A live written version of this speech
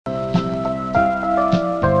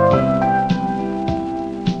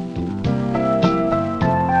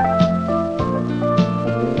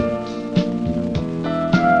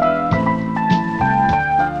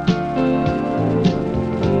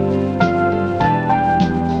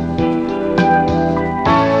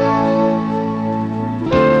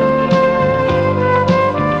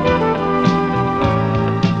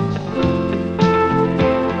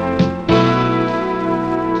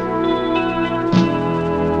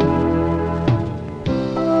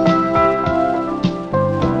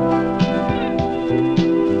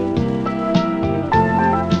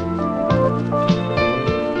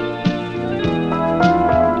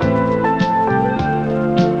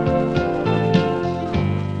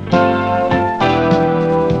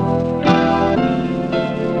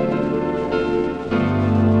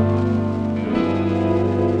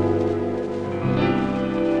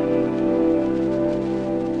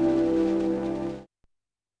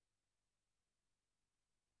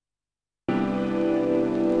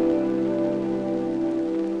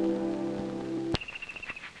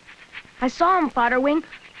I saw him, Fodderwing.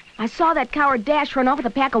 I saw that coward Dash run off with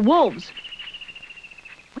a pack of wolves.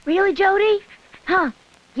 Really, Jody? Huh.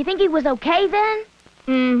 You think he was okay then?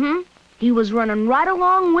 Mm-hmm. He was running right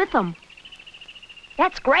along with them.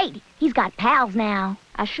 That's great. He's got pals now.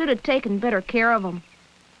 I should have taken better care of him.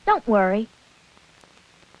 Don't worry.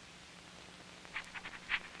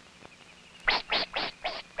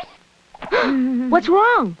 What's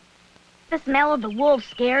wrong? The smell of the wolves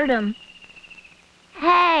scared him.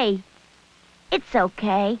 Hey, it's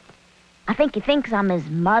okay. I think he thinks I'm his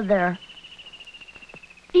mother.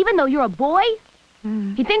 Even though you're a boy?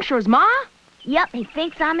 He thinks you're his ma? Yep, he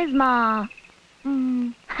thinks I'm his ma.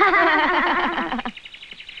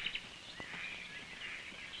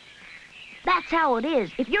 That's how it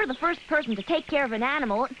is. If you're the first person to take care of an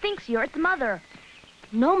animal, it thinks you're its mother.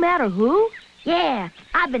 No matter who? Yeah,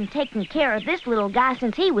 I've been taking care of this little guy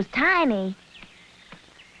since he was tiny.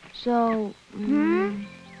 So...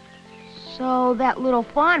 So that little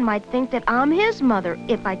fawn might think that I'm his mother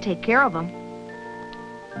if I take care of him.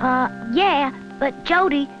 Yeah, but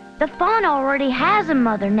Jody, the fawn already has a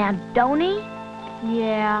mother now, don't he?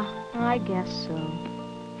 Yeah, I guess so.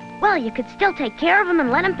 Well, you could still take care of him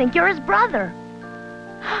and let him think you're his brother.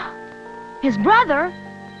 His brother?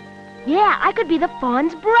 Yeah, I could be the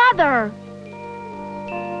fawn's brother.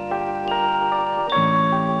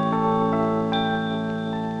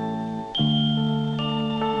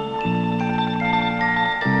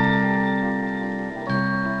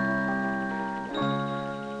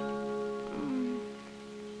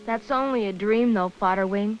 That's only a dream, though,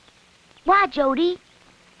 Fodderwing. Why, Jody?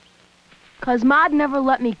 'Cause Ma'd never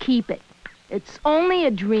let me keep it. It's only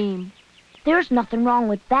a dream. There's nothing wrong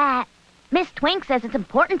with that. Miss Twink says it's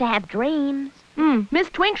important to have dreams. Miss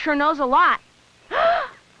Twink sure knows a lot.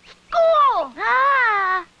 School!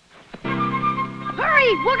 Ah!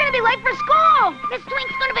 Hurry! We're gonna be late for school! Miss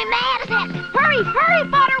Twink's gonna be mad as heck. Hurry! Hurry,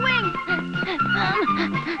 Fodderwing!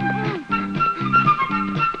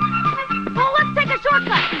 Oh, let's take a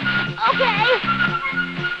shortcut! Okay.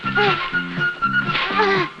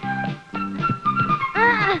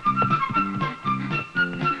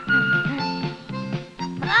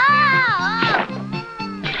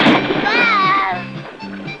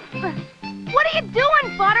 What are you doing,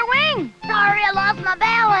 Fodderwing? Sorry, I lost my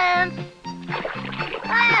balance.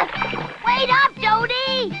 Wait up,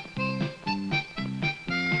 Jody!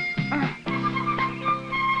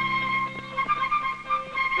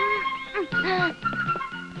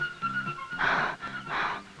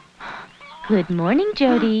 Good morning,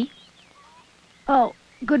 Jody. Oh,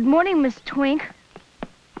 good morning, Miss Twink.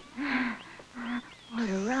 What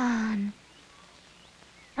a run.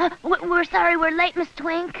 We're sorry we're late, Miss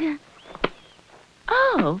Twink.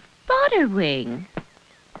 Oh, Fodderwing.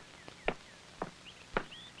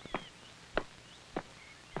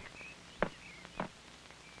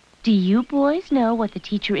 Do you boys know what the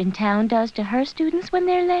teacher in town does to her students when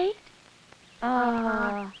they're late?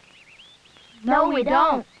 No, we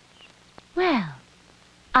don't. Well,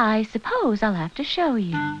 I suppose I'll have to show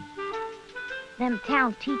you. Them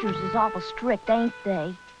town teachers is awful strict, ain't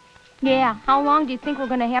they? Yeah, how long do you think we're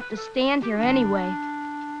gonna have to stand here anyway?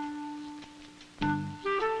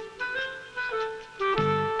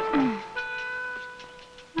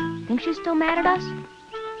 Think she's still mad at us?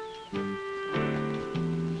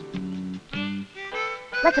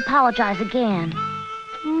 Let's apologize again.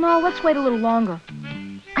 No, let's wait a little longer.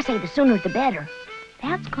 I say the sooner the better.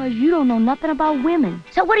 That's 'cause you don't know nothing about women.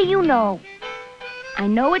 So what do you know? I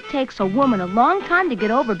know it takes a woman a long time to get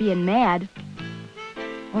over being mad.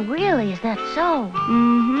 Well, really, is that so?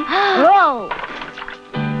 Mm-hmm. Whoa!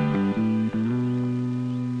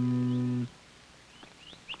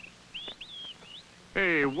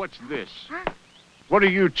 Hey, what's this? Huh? What are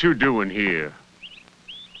you two doing here?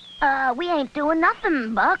 We ain't doing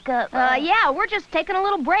nothing, Buck. Yeah, we're just taking a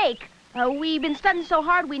little break. We've been studying so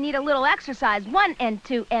hard we need a little exercise. 1 and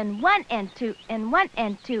 2 and 1 and 2 and 1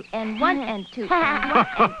 and 2 and 1 and 2 and 1 and...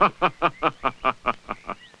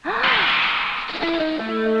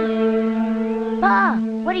 Buck,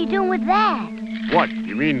 what are you doing with that? What,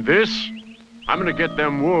 you mean this? I'm gonna get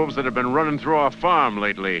them wolves that have been running through our farm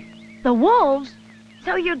lately. The wolves?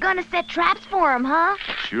 So you're gonna set traps for 'em, huh?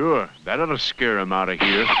 Sure, that ought to scare them out of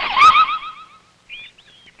here.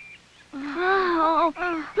 Oh,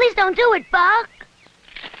 please don't do it, Buck.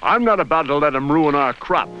 I'm not about to let them ruin our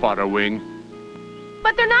crop, Fodderwing.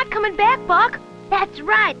 But they're not coming back, Buck. That's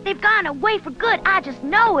right. They've gone away for good. I just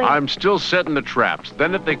know it. I'm still setting the traps.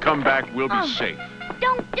 Then if they come back, we'll be safe.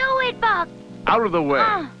 Don't do it, Buck. Out of the way.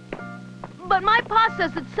 But my pa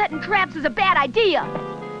says that setting traps is a bad idea.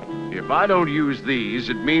 If I don't use these,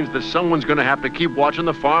 it means that someone's gonna have to keep watching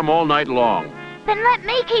the farm all night long. Then let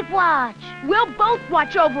me keep watch. We'll both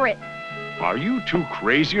watch over it. Are you too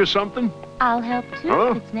crazy or something? I'll help too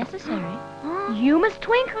Huh? if it's necessary. You, Miss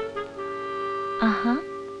Twink? Uh-huh.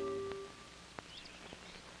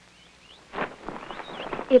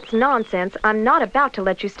 It's nonsense. I'm not about to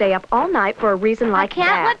let you stay up all night for a reason like I can't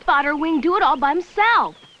that. let Fodderwing do it all by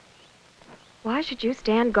himself. Why should you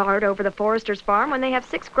stand guard over the Forester's farm when they have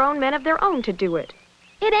 6 grown men of their own to do it?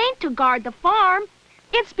 It ain't to guard the farm.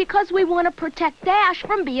 It's because we want to protect Dash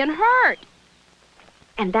from being hurt.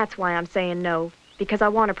 And that's why I'm saying no, because I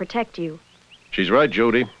want to protect you. She's right,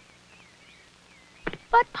 Jody.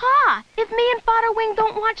 But, Pa, if me and Fodderwing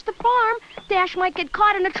don't watch the farm, Dash might get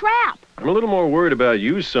caught in a trap. I'm a little more worried about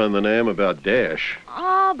you, son, than I am about Dash.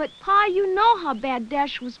 Oh, but, Pa, you know how bad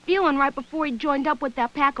Dash was feeling right before he joined up with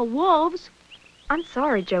that pack of wolves. I'm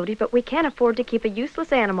sorry, Jody, but we can't afford to keep a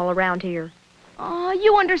useless animal around here. Oh,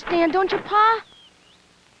 you understand, don't you, Pa?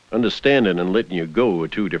 Understanding and letting you go are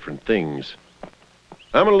 2 different things.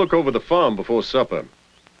 I'm gonna look over the farm before supper.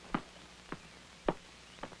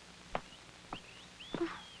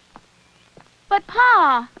 But,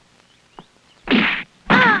 Pa...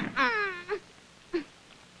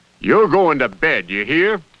 You're going to bed, you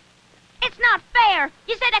hear? It's not fair.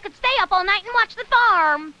 You said I could stay up all night and watch the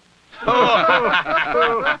farm.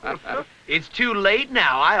 It's too late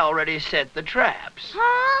now. I already set the traps.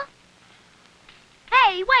 Huh?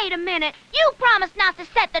 Hey, wait a minute. You promised not to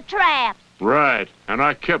set the traps. Right, and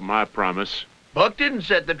I kept my promise. Buck didn't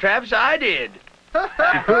set the traps, I did. I'll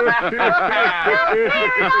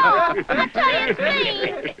tell you it's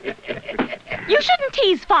me. You shouldn't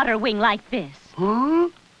tease Fodderwing like this. Huh?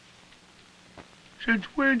 Since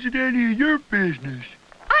when's it any of your business?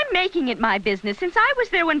 I'm making it my business since I was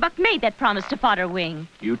there when Buck made that promise to Fodderwing.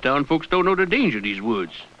 You town folks don't know the danger of these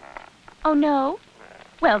woods. Oh, no?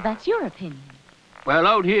 Well, that's your opinion. Well,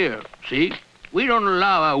 out here, see, we don't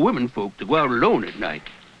allow our women folk to go out alone at night.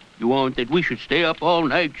 You want that we should stay up all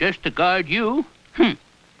night just to guard you?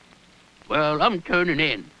 Well, I'm turning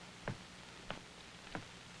in.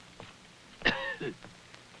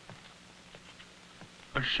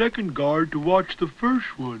 A second guard to watch the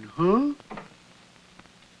first one, huh?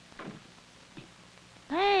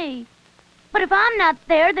 Hey, but if I'm not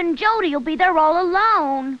there, then Jody'll be there all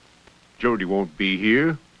alone. Jody won't be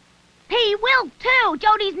here. He will, too.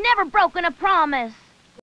 Jody's never broken a promise.